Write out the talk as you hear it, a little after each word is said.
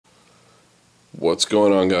What's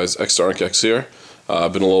going on, guys? X here. Been a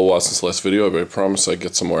little while since the last video, but I promise I'd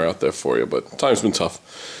get some more out there for you, but time's been tough.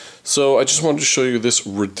 So I just wanted to show you this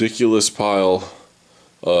ridiculous pile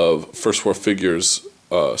of First War Figures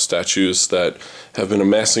statues that have been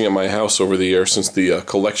amassing at my house over the years since the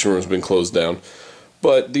collection room's been closed down.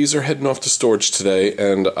 But these are heading off to storage today,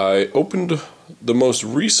 and I opened the most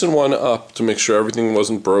recent one up to make sure everything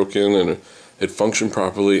wasn't broken and it functioned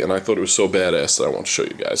properly, and I thought it was so badass that I want to show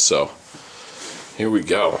you guys. So here we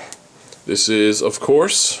go. This is, of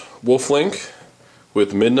course, Wolf Link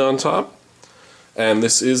with Midna on top, and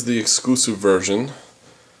this is the exclusive version.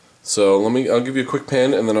 So I'll give you a quick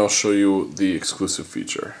pan, and then I'll show you the exclusive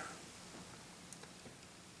feature.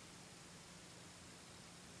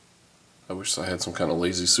 I wish I had some kind of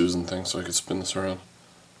lazy Susan thing so I could spin this around.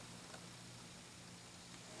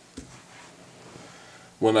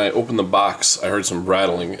 When I opened the box, I heard some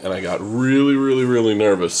rattling, and I got really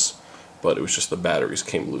nervous, but it was just the batteries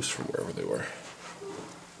came loose from wherever they were.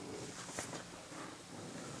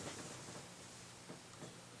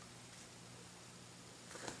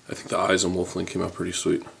 I think the eyes on Wolf Link came out pretty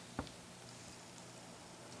sweet.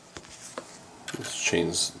 This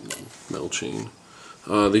chain's metal chain.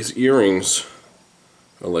 These earrings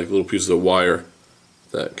are like little pieces of wire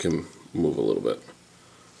that can move a little bit.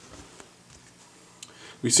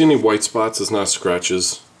 If you see any white spots, it's not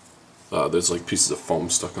scratches. There's like pieces of foam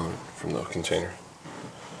stuck on it from the container.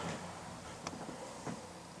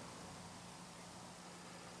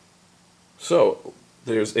 So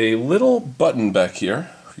there's a little button back here,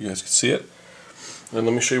 if you guys can see it. And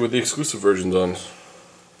let me show you what the exclusive version's on.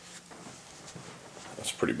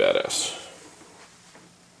 That's pretty badass.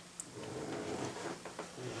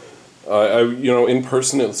 You know, in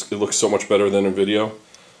person it looks so much better than in video,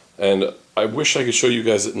 and I wish I could show you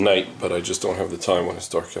guys at night, but I just don't have the time when it's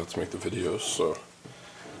dark out to make the videos, so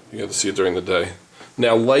you got to see it during the day.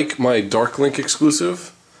 Now, like my Dark Link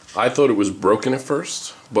exclusive, I thought it was broken at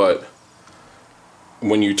first, but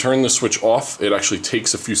when you turn the switch off, it actually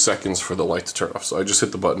takes a few seconds for the light to turn off. So I just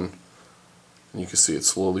hit the button, and you can see it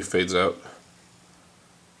slowly fades out,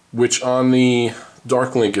 which on the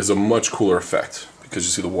Dark Link is a much cooler effect, because you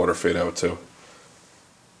see the water fade out too.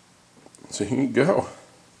 So here you go.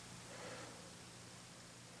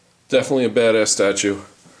 Definitely a badass statue.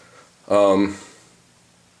 I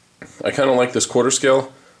kind of like this quarter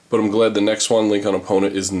scale, but I'm glad the next one, Link on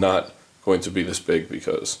Opponent, is not going to be this big,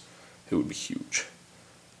 because it would be huge.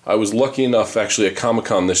 I was lucky enough actually at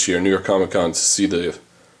Comic-Con this year, New York Comic-Con, to see the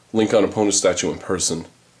Link on Opponent statue in person.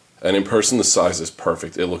 And in person the size is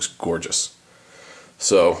perfect. It looks gorgeous.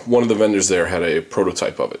 So one of the vendors there had a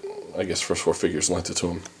prototype of it. I guess First War Figures lent it to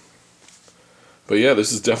him. But yeah,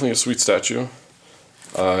 this is definitely a sweet statue.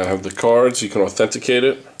 I have the cards, you can authenticate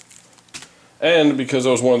it. And because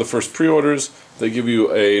I was one of the first pre-orders, they give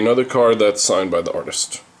you another card that's signed by the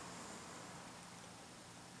artist.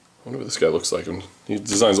 I wonder what this guy looks like. He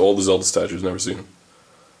designs all the Zelda statues, never seen him.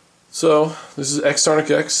 So, this is X. I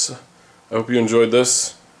hope you enjoyed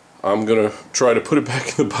this. I'm going to try to put it back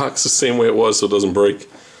in the box the same way it was so it doesn't break.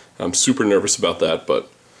 I'm super nervous about that,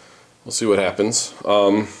 but we'll see what happens.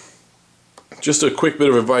 Just a quick bit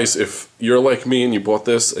of advice: if you're like me and you bought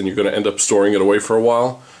this and you're going to end up storing it away for a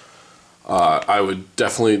while, I would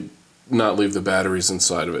definitely not leave the batteries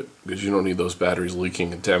inside of it, because you don't need those batteries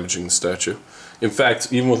leaking and damaging the statue. In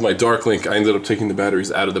fact, even with my Dark Link, I ended up taking the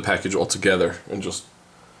batteries out of the package altogether and just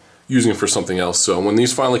using it for something else. So when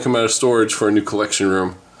these finally come out of storage for a new collection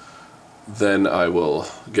room, then I will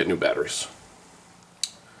get new batteries.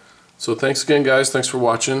 So thanks again, guys. Thanks for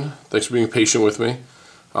watching. Thanks for being patient with me.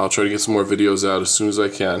 I'll try to get some more videos out as soon as I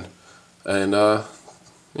can. And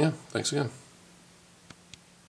yeah, thanks again.